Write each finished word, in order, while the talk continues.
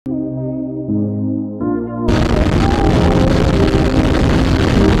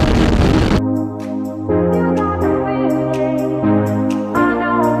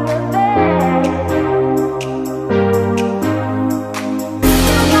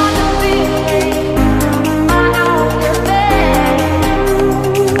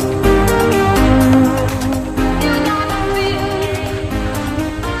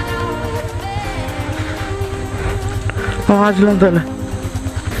আসলাম তাহলে।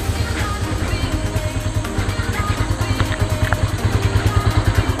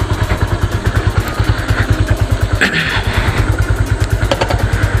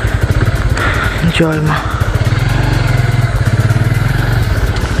 জয় মা।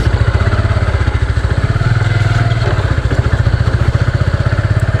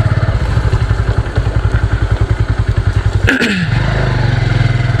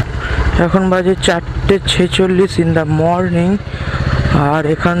 এখন বাজে 4:46 ইন দ্য মর্নিং। আর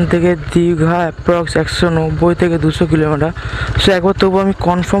এখান থেকে দীঘা অ্যাপ্রক্স 190 থেকে 200 কিলোমিটার। সো একবার তবু আমি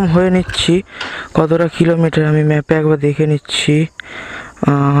কনফার্ম হয়ে নিচ্ছি কতটা কিলোমিটার, আমি ম্যাপে একবার দেখে নিচ্ছি।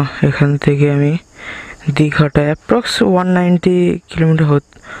 এখান থেকে আমি দীঘাটা অ্যাপ্রক্স 190 কিলোমিটার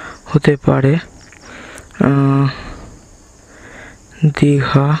হতে পারে।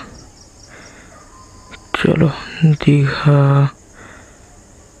 দীঘা, চলো দীঘা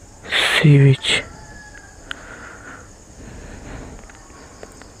সি বিচ।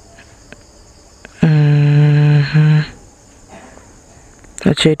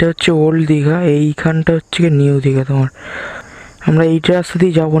 আচ্ছা, এটা হচ্ছে ওল্ড দীঘা, এইখানটা হচ্ছে নিউ দীঘা। তোমার আমরা এই রাস্তা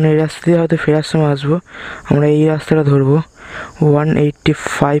দিয়ে যাবো না, এই রাস্তা দিয়ে হয়তো ফেরার সময় আসবো। আমরা এই রাস্তাটা ধরবো।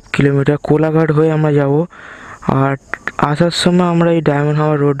 185 কিলোমিটার কোলাঘাট হয়ে আমরা যাব, আর আসার সময় আমরা এই ডায়মন্ড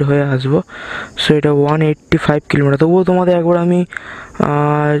হারবার রোড হয়ে আসবো। সো এটা 185 কিলোমিটার। তবুও তোমাদের একবার আমি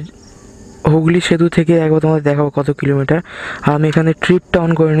হুগলি সেতু থেকে একবার তোমাদের দেখাবো কত কিলোমিটার। আর আমি এখানে ট্রিপটা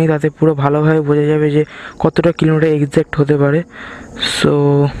অন করে নিই, তাতে পুরো ভালোভাবে বোঝা যাবে যে কতটা কিলোমিটার এক্স্যাক্ট হতে পারে। সো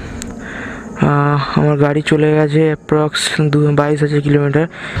আমার গাড়ি চলে গেছে অ্যাপ্রক্স 22,000 কিলোমিটার।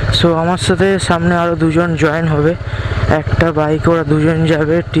 সো আমার সাথে সামনে আরও দুজন জয়েন হবে, একটা বাইকে ওরা দুজন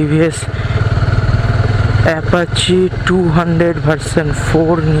যাবে, টিভিএস অ্যাপাচি 200 ভার্সন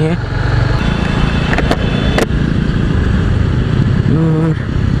 4 নিয়ে।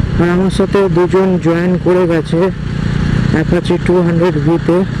 আর আমার সাথে দুজন জয়েন করে গেছে অ্যাপাচি 200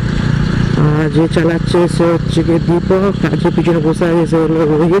 ভিতে। যে চালাচ্ছে সে হচ্ছে কি দীপক, আর যে পিছনে বসে আছে সে হলো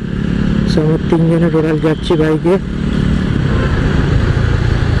রোহিত। সো আমরা তিনজনে টোটাল যাচ্ছি বাইকে।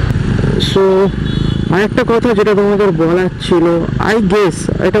 সো আরেকটা কথা যেটা তোমাদের বলার ছিল, আই গেস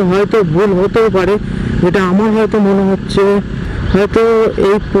এটা হয়তো ভুল হতেও পারে, যেটা আমার হয়তো মনে হচ্ছে হয়তো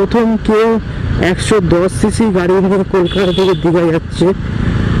এই প্রথম কেউ 110 সিসি গাড়ি নিয়ে কলকাতা থেকে দীঘা যাচ্ছে,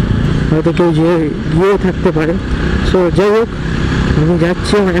 হয়তো কেউ গিয়ে থাকতে পারে। সো যাই হোক, আমি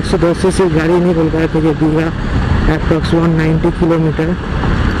যাচ্ছি আমার 110 সিসি গাড়ি নিয়ে কলকাতা থেকে দীঘা অ্যাপ্রক্স 190 কিলোমিটার।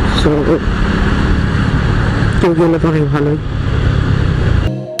 সো কেউ গেলে তো অনেক ভালোই।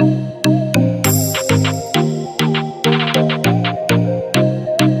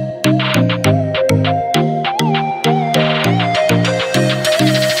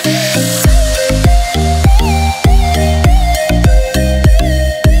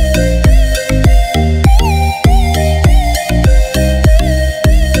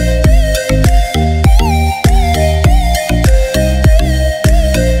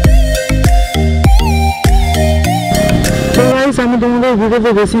 আমি তোমাদের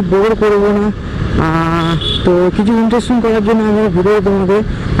ভিডিওতে বেশি বোর করবো না, তো কিছু ইন্টারেস্টিং করার জন্য আমি ভিডিও তোমাদের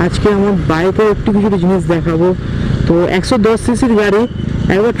আজকে আমার বাইকের একটু কিছু জিনিস দেখাবো। তো 110 সিসির গাড়ি,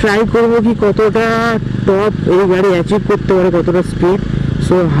 একবার ট্রাই করবো কি কতটা টপ এই গাড়ি অ্যাচিভ করতে পারে, কতটা স্পিড।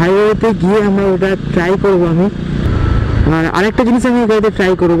 সো হাইওয়েতে গিয়ে আমরা ওটা ট্রাই করবো আমি। আর আরেকটা জিনিস আমি গাড়িতে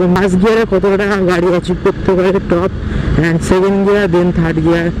ট্রাই করবো, ফার্স্ট গিয়ারে কতটা গাড়ি অ্যাচিভ করতে পারে top, and second gear, then third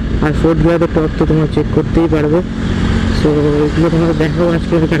gear, R fourth গিয়ারে টপ তো তোমরা চেক করতেই পারবে। সো এগুলো তোমাদের দেখাবো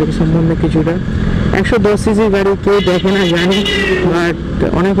আজকে গাড়ির সম্বন্ধে কিছুটা। 110 সিসির গাড়ি কেউ দেখে না জানি, বাট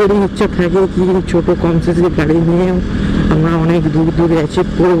অনেকেরই ইচ্ছা থাকে কি ছোটো কম সিসির গাড়ি নিয়ে আমরা অনেক দূর দূর অ্যাচিভ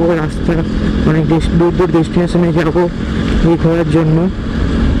করবো, রাস্তা অনেক দূর দূর ডেস্টিনেশনে যাবো এই ঘোরার জন্য।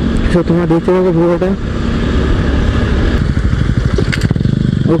 সো তোমরা দেখতে পাবো ভিডিওটা।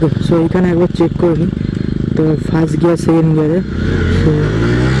 ওকে, সো এখানে একবার চেক করে নিই। তো ফার্স্ট গিয়ার, সেকেন্ড গিয়ারে,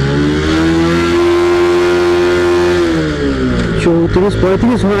 সো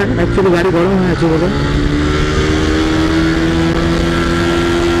 34-35 হয়, অ্যাকচুয়ালি গাড়ি গরম হয়ে আছে বলে।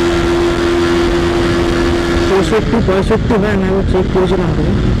 65 হয়, আমি একবার চেক করেছিলাম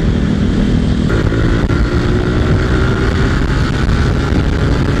তুমি।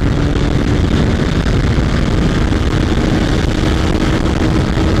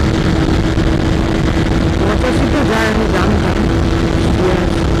 যায় আমি জানতাম।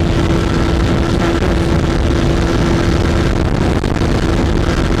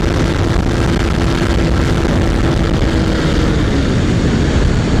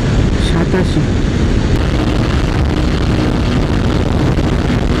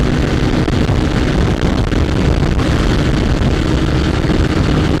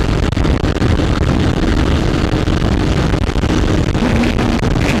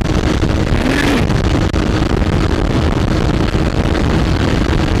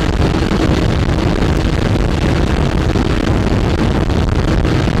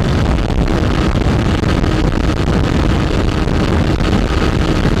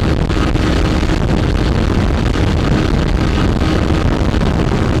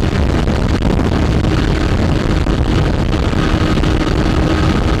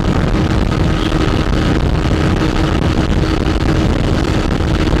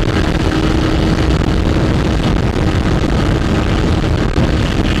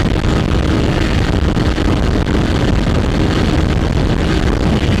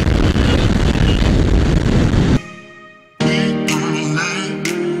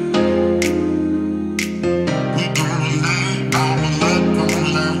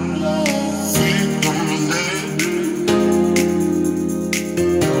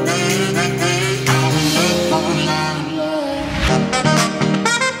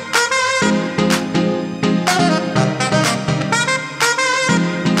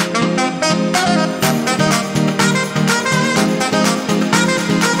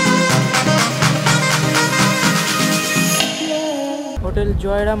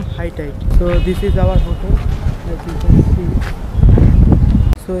 Jayram high Tide. তো this is our hotel.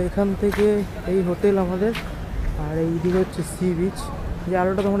 So এখান থেকে এই হোটেল আমাদের, আর এই দিকে হচ্ছে সি বিচ। যে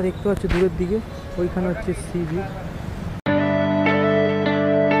আলোটা তোমরা দেখতে পাচ্ছ দূরের দিকে, ওইখানে হচ্ছে sea beach.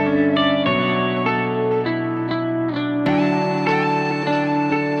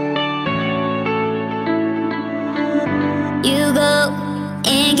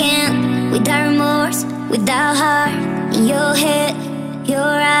 Without remorse, without heart, in your head,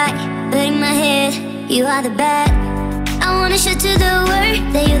 you're right, but in my head, you are the bad. I wanna show to the world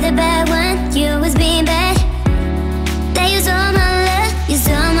that you're the bad one, you was being bad. That use all my love, use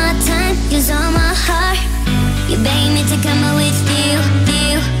all my time, use all my heart. You begged me to come out with you.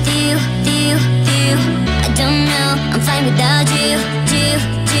 I don't know, I'm fine without you.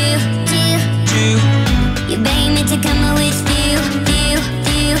 You begged me to come out with you.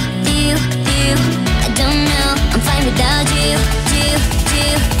 I don't know, I'm fine without you.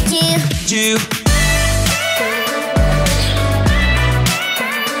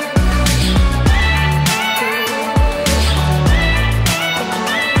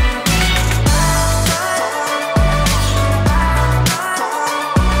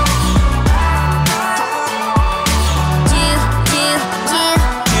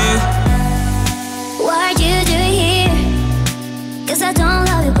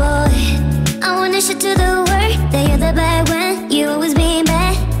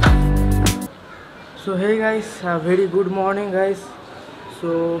 So hey guys, very good morning guys. So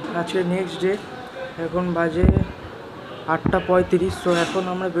আজকে next day, এখন বাজে 8:35। So এখন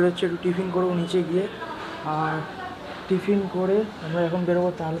আমরা বেরোচ্ছি, একটু tiffin করবো নিচে গিয়ে, আর টিফিন করে আমরা এখন বেরোবো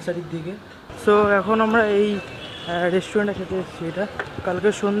তালসারির দিকে। সো এখন আমরা এই রেস্টুরেন্টে খেতে এসেছি। এটা কালকে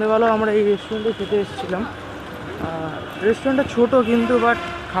সন্ধ্যেবেলাও আমরা এই রেস্টুরেন্টে খেতে এসেছিলাম। রেস্টুরেন্টটা ছোটো কিন্তু বাট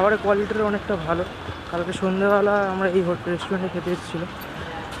খাবারের কোয়ালিটিটা অনেকটা ভালো। কালকে সন্ধ্যেবেলা আমরা এই রেস্টুরেন্টে খেতে এসেছিলাম।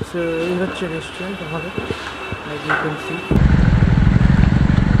 সো এই হচ্ছে রেস্টুরেন্ট আমাদের, অ্যাজ ইউ ক্যান সি।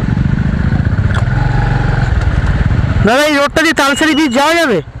 দাদা এই রোডটা দিয়ে তালসারি বিচ যাওয়া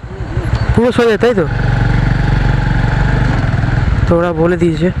যাবে পুরো সোজা, তাই তো? তো ওরা বলে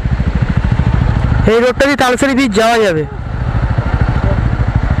দিয়েছে এই রোডটা দিয়ে তালসারি বিচ যাওয়া যাবে,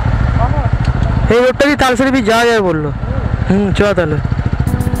 এই রোডটা দিয়ে তালসারি বিচ যাওয়া যাবে বললো। চ তাহলে।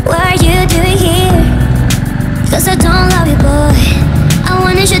 What are you doing here? 'Cause I don't love you, boy. I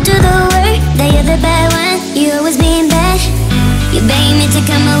wanna show to the world that you're the bad one, you always being bad. You begged me to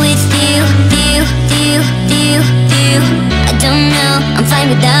come out with you. I don't know, I'm fine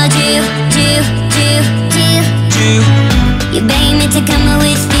without you. You begged me to come out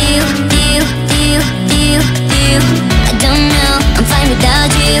with you. I don't know, I'm fine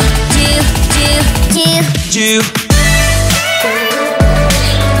without you.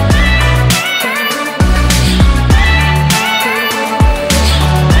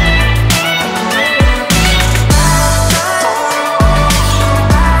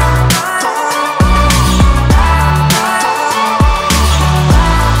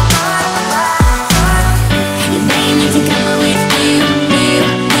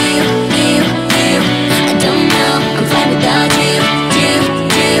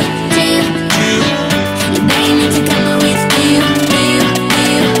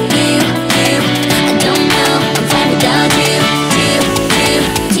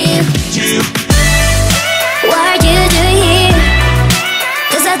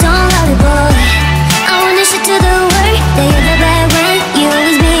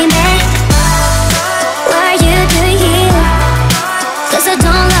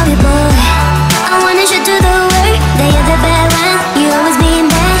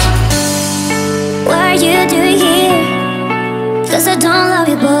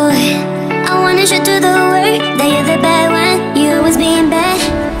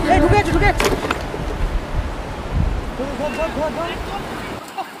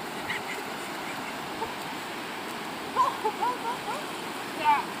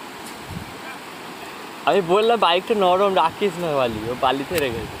 আমি বললাম বাইকটা নরম রাখিস না, বালি ও বালিতে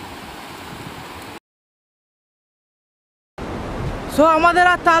রেখেছে। So আমাদের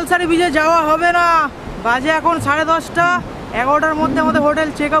আর তালসারি বিচে যাওয়া হবে না, বাজে এখন 10:30। 11টার মধ্যে আমাদের হোটেল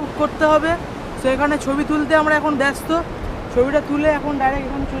চেক আউট করতে হবে। সো এখানে ছবি তুলতে আমরা এখন ব্যস্ত, ছবিটা তুলে এখন ডাইরেক্ট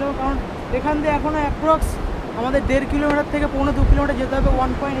এখানে চলে যাবো, কারণ এখান থেকে এখনও অ্যাপ্রক্স আমাদের 1.5 কিলোমিটার থেকে 1.25 কিলোমিটার যেতে হবে।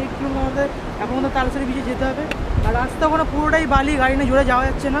 1.8 কিলোমিটার আমাদের এখন আমাদের তালসারি বিচে যেতে হবে। আর রাস্তা ওখানে পুরোটাই বালি, গাড়ি নিয়ে জোরে যাওয়া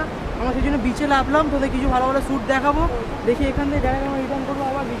যাচ্ছে না। আমরা সেই জন্য বিচে নামলাম, তোদের কিছু ভালো ভালো শ্যুট দেখাবো। দেখি এখান থেকে ডাইরেক্ট আমরা রিটার্ন করবো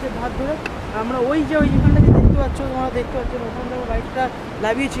আবার বিচের ধার ধরে। আমরা ওই যেখানটা দেখতে পাচ্ছ, তোমরা দেখতে পাচ্ছ ওখান থেকে বাইকটা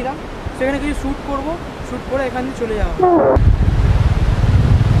লাভিয়েছিলাম, সেখানে কিছু শ্যুট করবো, শ্যুট করে এখান থেকে চলে যাবো।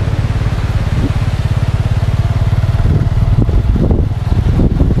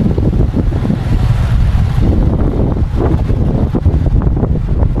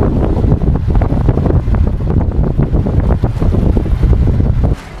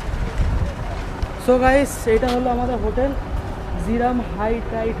 সো গাইস এটা হলো আমাদের hotel জিরাম high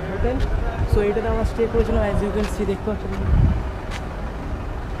Tide hotel. So এটাতে আমরা স্টে করেছিলাম, অ্যাজ ইউ ক্যান সি দেখতে পাচ্ছেন।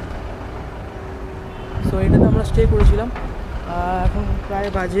 সো এটাতে আমরা স্টে করেছিলাম। এখন প্রায়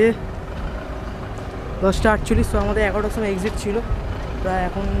বাজে 10:48। সো আমাদের 11টার সময় এক্সিট ছিল, প্রায়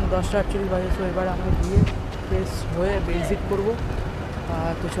এখন 10:48 বাজে। সো এবার আমরা গিয়ে ফ্রেশ হয়ে এক্সিট করবো।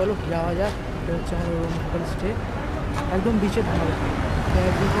 তো চলো যাওয়া যাক। এটা হচ্ছে আমাদের রুম, হোটেল স্টে একদম বিচের ধারে।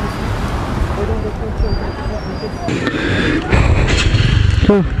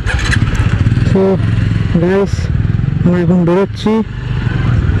 তো গাইস আমরা এখন বেরোচ্ছি।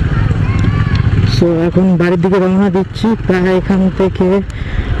 সো এখন বাড়ির দিকে রওনা দিচ্ছি। প্রায় এখান থেকে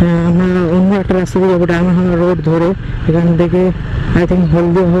আমরা অন্য একটা রাস্তা দিয়ে যাবো, ডায়মন্ড রোড ধরে। এখান থেকে আই থিঙ্ক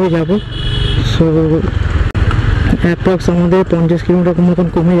হলদিয়া হয়ে যাবো। সো অ্যাপ্রক্স আমাদের 50 কিলোমিটার মতন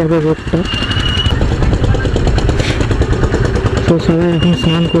কমে যাবে রোডটা। তো সবাই এখন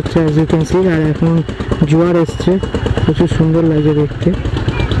স্নান করছে, অ্যাজ ইউ ক্যান সি। আর এখন জোয়ার এসছে, প্রচুর সুন্দর লাগে দেখতে।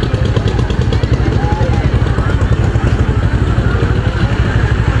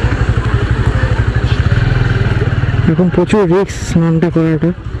 এখন প্রচুর রিস্ক স্নানটা করাটা,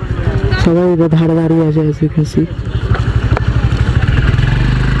 সবাই ধারে দাঁড়িয়ে আছে, অ্যাজ ইউ ক্যান সি।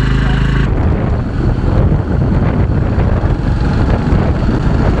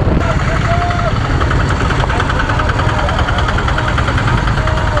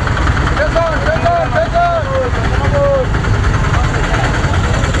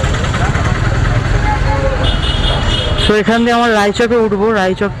 তো এখান দিয়ে আমার রায়চকে উঠবো,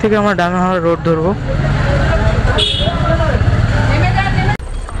 রায়চক থেকে আমার ডাঙ্গাহাওড়া রোড ধরবো।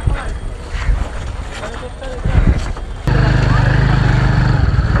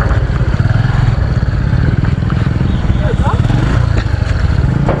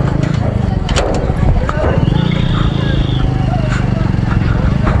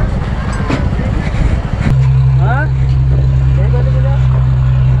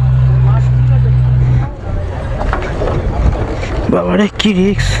 বাবারে কি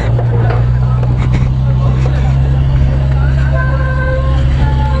রিক্স!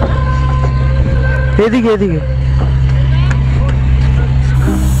 এদিকে এদিকে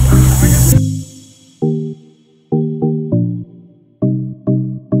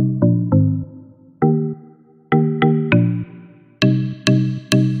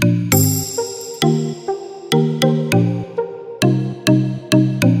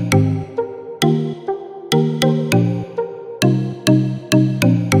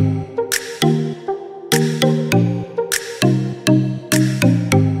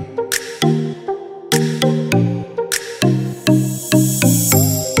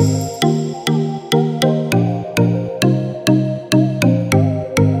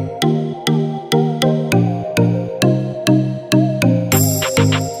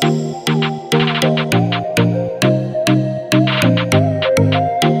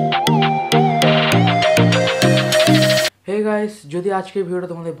গাইস, যদি আজকের ভিডিওটা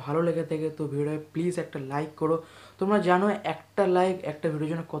তোমাদের ভালো লেগে থাকে তো ভিডিওটা প্লিজ একটা লাইক করো। তোমরা জানো একটা লাইক একটা ভিডিওর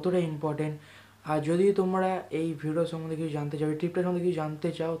জন্য কতটা ইম্পর্টেন্ট। আর যদি তোমরা এই ভিডিও সম্বন্ধে কিছু জানতে চাও, এই ট্রিপটা সম্বন্ধে কিছু জানতে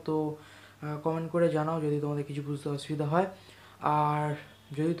চাও, তো কমেন্ট করে জানাও যদি তোমাদের কিছু বুঝতে অসুবিধা হয়। আর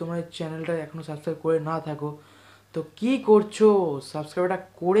যদি তোমরা চ্যানেলটা এখনও সাবস্ক্রাইব করে না থাকো তো কি করছো, সাবস্ক্রাইবটা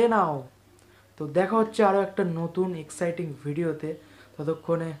করে নাও। তো দেখা হচ্ছে আরও একটা নতুন এক্সাইটিং ভিডিওতে।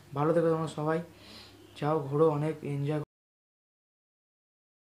 ততক্ষণে ভালো থেকো তোমরা সবাই, যাও ঘোরো, অনেক এনজয়।